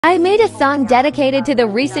I made a song dedicated to the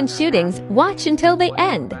recent shootings. Watch until the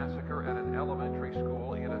end. Massacre at an elementary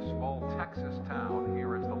school in a small Texas town.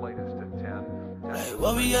 Here is the latest at 10. Like,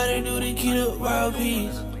 what we gotta do to keep the world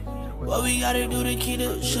peace? What we gotta do to keep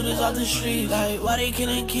the shooters off the streets? Like, why they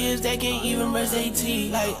killing kids that can't even brush their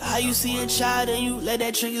teeth? Like, how you see a child and you let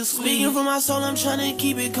that trigger squeeze? Speaking from my soul, I'm trying to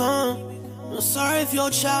keep it calm. I'm sorry if your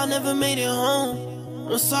child never made it home.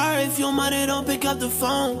 I'm sorry if your mother don't pick up the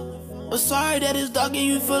phone. I'm sorry that it's dark and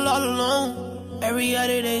you feel all alone. Every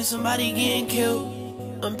other day somebody getting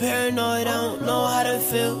killed. I'm paranoid, I don't know how to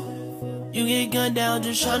feel. You get gunned down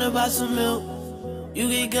just tryna buy some milk. You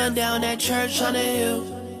get gunned down at church tryna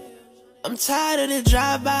heal. I'm tired of the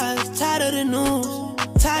drive-bys, tired of the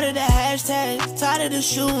news, tired of the hashtags, tired of the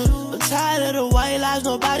shooting. I'm tired of the white lies,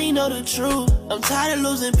 nobody know the truth. I'm tired of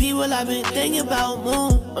losing people, I've been thinking about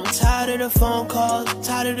moon. I'm tired of the phone calls,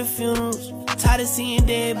 tired of the funerals, tired of seeing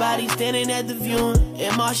dead bodies standing at the viewing.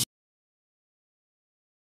 And my